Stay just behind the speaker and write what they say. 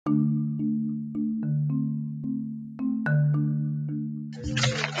On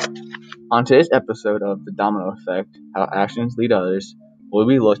today's episode of The Domino Effect, How Actions Lead Others, we'll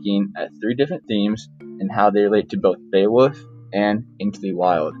be looking at 3 different themes and how they relate to both Beowulf and Into the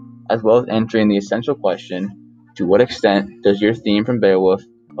Wild, as well as answering the essential question, to what extent does your theme from Beowulf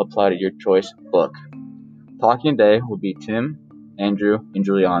apply to your choice book? Talking today will be Tim, Andrew, and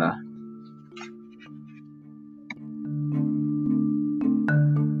Juliana.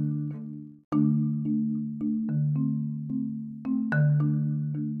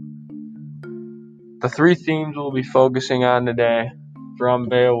 The 3 themes we'll be focusing on today from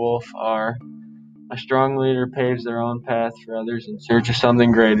Beowulf are: a strong leader paves their own path for others in search of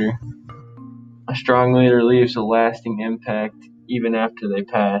something greater. A strong leader leaves a lasting impact even after they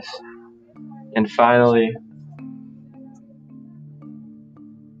pass. And finally,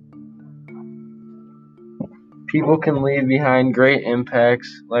 people can leave behind great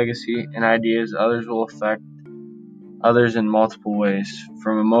impacts, legacy, and ideas others will affect others in multiple ways,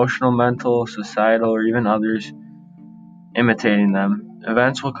 from emotional, mental, societal, or even others imitating them.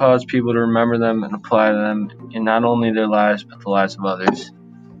 Events will cause people to remember them and apply them in not only their lives, but the lives of others.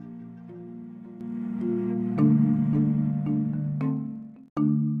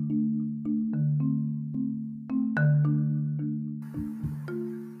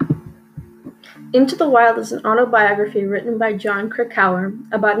 Into the Wild is an autobiography written by Jon Krakauer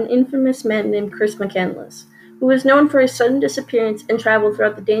about an infamous man named Chris McCandless, who was known for his sudden disappearance and travel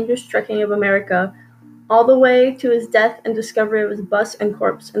throughout the dangerous trekking of America, all the way to his death and discovery of his bust and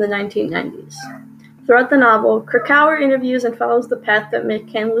corpse in the 1990s. Throughout the novel, Krakauer interviews and follows the path that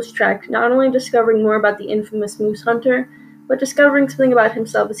McCandless trekked, not only discovering more about the infamous moose hunter, but discovering something about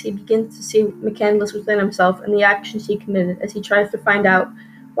himself as he begins to see McCandless within himself and the actions he committed as he tries to find out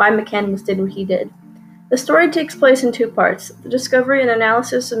why McCandless did what he did. The story takes place in 2 parts: the discovery and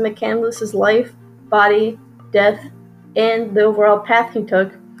analysis of McCandless's life, body, death, and the overall path he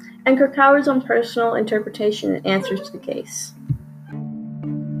took, and Krakauer's own personal interpretation and answers to the case.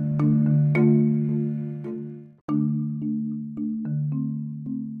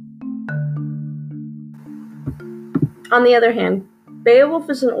 On the other hand, Beowulf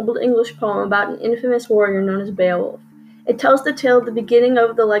is an Old English poem about an infamous warrior known as Beowulf. It tells the tale of the beginning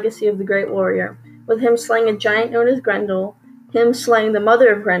of the legacy of the great warrior, with him slaying a giant known as Grendel, him slaying the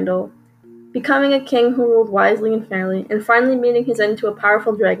mother of Grendel, becoming a king who ruled wisely and fairly, and finally meeting his end to a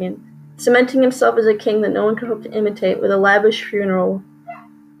powerful dragon, cementing himself as a king that no one could hope to imitate with a lavish funeral.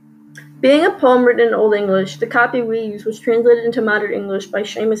 Being a poem written in Old English, the copy we use was translated into modern English by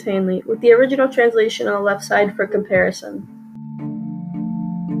Seamus Hanley, with the original translation on the left side for comparison.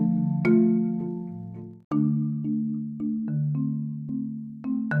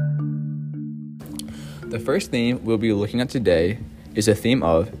 The first theme we'll be looking at today is a theme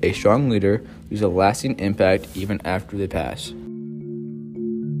of a strong leader leaves a lasting impact even after they pass.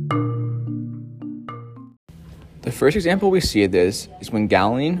 The first example we see of this is when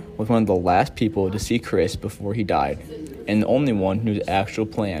Gawain was one of the last people to see Chris before he died, and the only one who knew the actual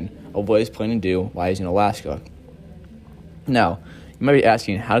plan of what he's planning to do while he's in Alaska. Now, you might be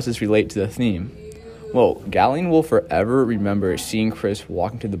asking, how does this relate to the theme? Well, Gawain will forever remember seeing Chris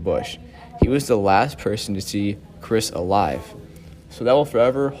walk into the bush. He was the last person to see Chris alive. So that will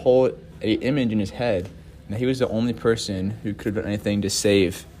forever hold an image in his head that he was the only person who could have done anything to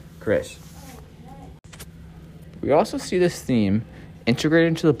save Chris. We also see this theme integrated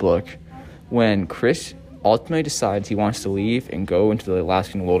into the book when Chris ultimately decides he wants to leave and go into the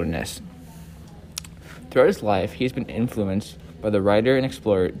Alaskan wilderness. Throughout his life, he has been influenced by the writer and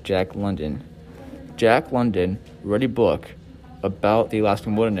explorer Jack London. Jack London wrote a book about the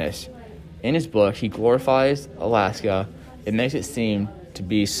Alaskan wilderness. In his book, he glorifies Alaska and makes it seem to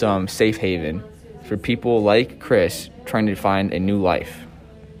be some safe haven for people like Chris trying to find a new life.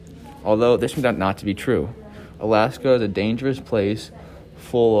 Although this turned out not to be true. Alaska is a dangerous place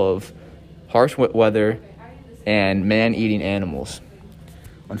full of harsh weather and man-eating animals.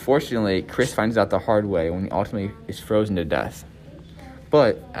 Unfortunately, Chris finds out the hard way when he ultimately is frozen to death.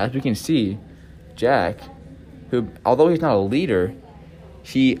 But, as we can see, Jack, who, although he's not a leader,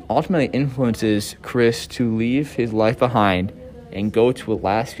 he ultimately influences Chris to leave his life behind and go to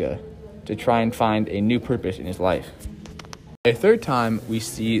Alaska to try and find a new purpose in his life. A third time we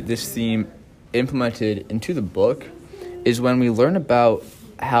see this theme implemented into the book is when we learn about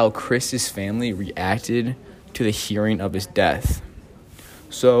how Chris's family reacted to the hearing of his death.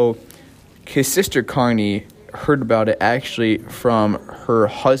 So his sister Carney heard about it actually from her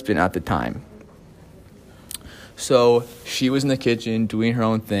husband at the time. So she was in the kitchen doing her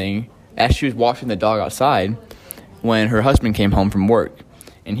own thing as she was walking the dog outside when her husband came home from work.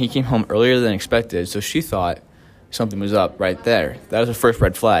 and he came home earlier than expected, so she thought something was up right there. That was the first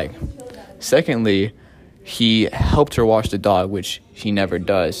red flag. Secondly, he helped her wash the dog, which he never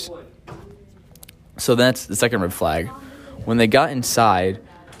does. So that's the second red flag. When they got inside,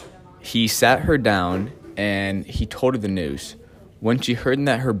 he sat her down and he told her the news. When she heard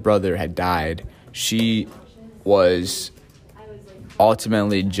that her brother had died, she was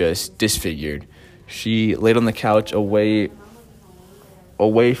ultimately just disfigured. She laid on the couch away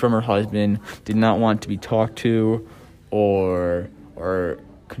from her husband, did not want to be talked to or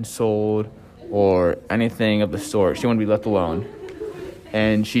consoled or anything of the sort. She wanted to be left alone.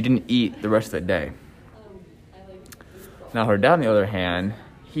 And she didn't eat the rest of the day. Now her dad, on the other hand,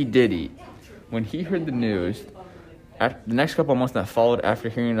 he did eat. When he heard the news, the next couple of months that followed after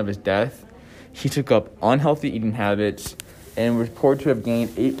hearing of his death, he took up unhealthy eating habits and was reported to have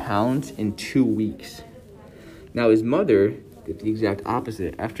gained 8 pounds in 2 weeks. Now his mother did the exact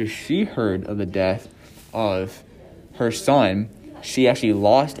opposite. After she heard of the death of her son, she actually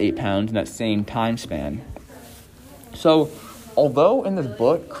lost 8 pounds in that same time span. So, although in this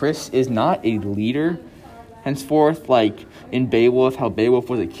book, Chris is not a leader, henceforth, like in Beowulf, how Beowulf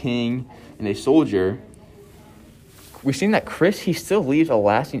was a king and a soldier, we've seen that Chris, he still leaves a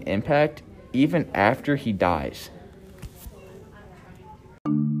lasting impact even after he dies.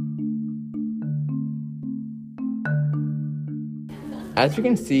 As you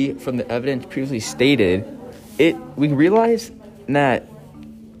can see from the evidence previously stated, we realize that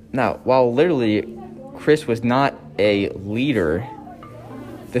now, while literally Chris was not a leader,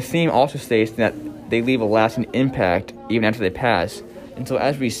 the theme also states that they leave a lasting impact even after they pass. And so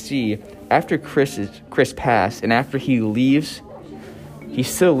as we see, after Chris passed and after he leaves, he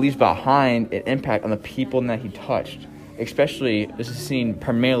still leaves behind an impact on the people that he touched. Especially, this is seen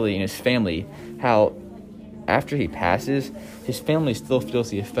primarily in his family, how after he passes, his family still feels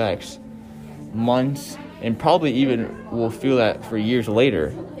the effects months and probably even will feel that for years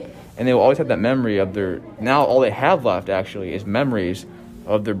later. And they will always have that memory of now all they have left actually is memories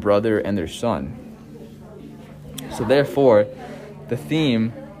of their brother and their son. So therefore, the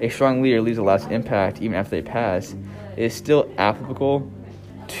theme, a strong leader leaves a lasting impact even after they pass, is still applicable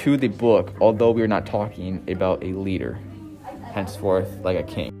to the book, although we are not talking about a leader, henceforth like a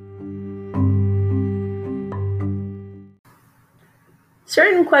king.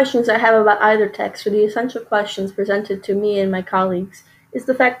 Certain questions I have about either text, or the essential questions presented to me and my colleagues, is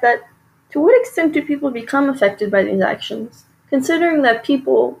the fact that to what extent do people become affected by these actions, considering that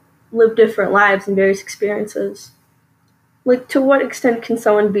people live different lives and various experiences? Like, to what extent can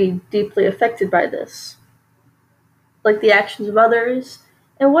someone be deeply affected by this? Like the actions of others?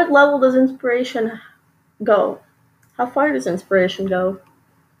 And what level does inspiration go? How far does inspiration go?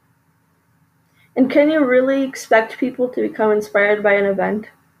 And can you really expect people to become inspired by an event?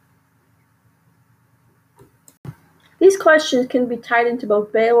 These questions can be tied into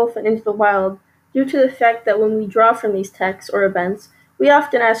both Beowulf and Into the Wild due to the fact that when we draw from these texts or events, we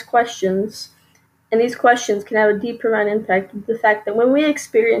often ask questions, and these questions can have a deep profound impact with the fact that when we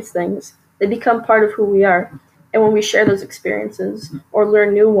experience things, they become part of who we are. And when we share those experiences or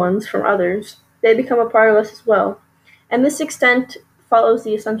learn new ones from others, they become a part of us as well. And this extent follows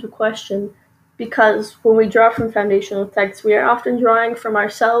the essential question, because when we draw from foundational texts, we are often drawing from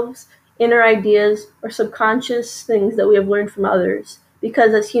ourselves, inner ideas, or subconscious things that we have learned from others,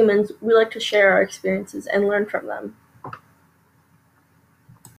 because as humans, we like to share our experiences and learn from them.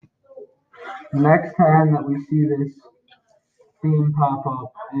 The next time that we see this theme pop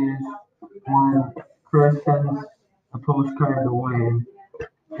up is when Chris sends a postcard to Wayne.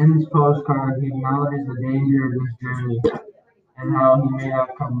 In this postcard, he acknowledges the danger of this journey and how he may not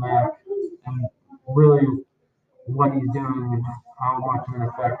come back, and really what he's doing and how much of an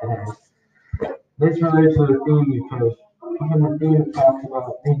effect it has. This relates to the theme because even the theme talks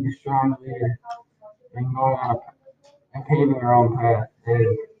about being a strong leader and going on and paving your own path.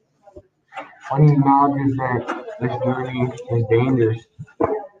 And when he acknowledges that this journey is dangerous,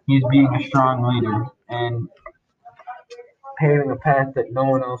 he's being a strong leader and paving a path that no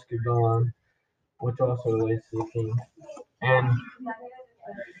one else could go on, which also relates to the theme. And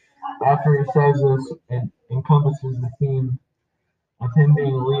after he says this, it encompasses the theme of him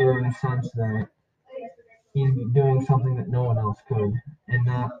being a leader in the sense that he's doing something that no one else could.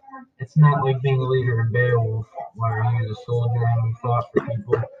 And it's not like being a leader in Beowulf, where he was a soldier and he fought for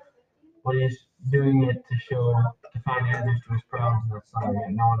people, but he's doing it to find answers to his problems, and that's something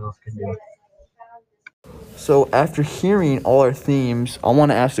that no one else can do. So after hearing all our themes, I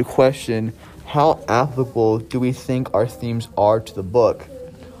want to ask the question, how applicable do we think our themes are to the book?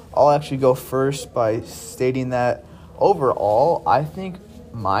 I'll actually go first by stating that overall, I think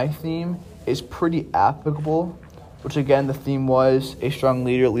my theme is pretty applicable, which again, the theme was a strong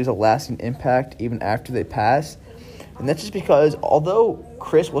leader leaves a lasting impact even after they pass. And that's just because although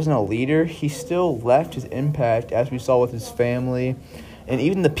Chris wasn't a leader, he still left his impact, as we saw with his family and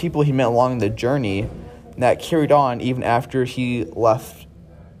even the people he met along the journey, that carried on even after he left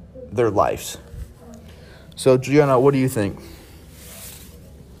their lives. So, Gianna, what do you think?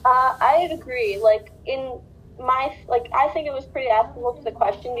 I agree. I think it was pretty applicable to the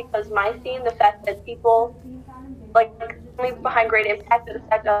question because my theme, the fact that people leave behind great impact that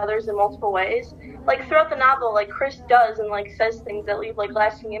affect others in multiple ways. Throughout the novel, Chris does and says things that leave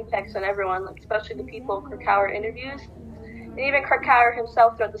lasting impacts on everyone, especially the people Krakauer interviews, and even Krakauer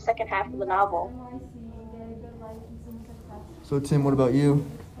himself throughout the second half of the novel. So, Tim, what about you?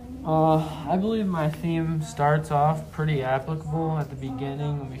 I believe my theme starts off pretty applicable at the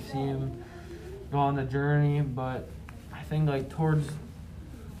beginning. We see him go on the journey, but I think towards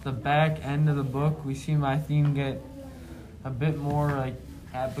the back end of the book, we see my theme get a bit more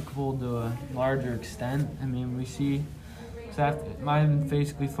applicable to a larger extent. I mean, we see mine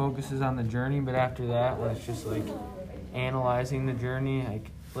basically focuses on the journey, but after that, when it's just analyzing the journey,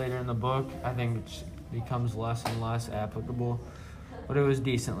 later in the book, I think it becomes less and less applicable. But it was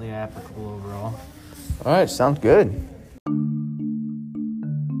decently applicable overall. All right, sounds good.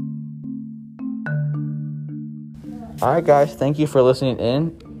 All right, guys, thank you for listening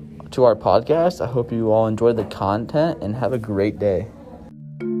in to our podcast. I hope you all enjoyed the content and have a great day.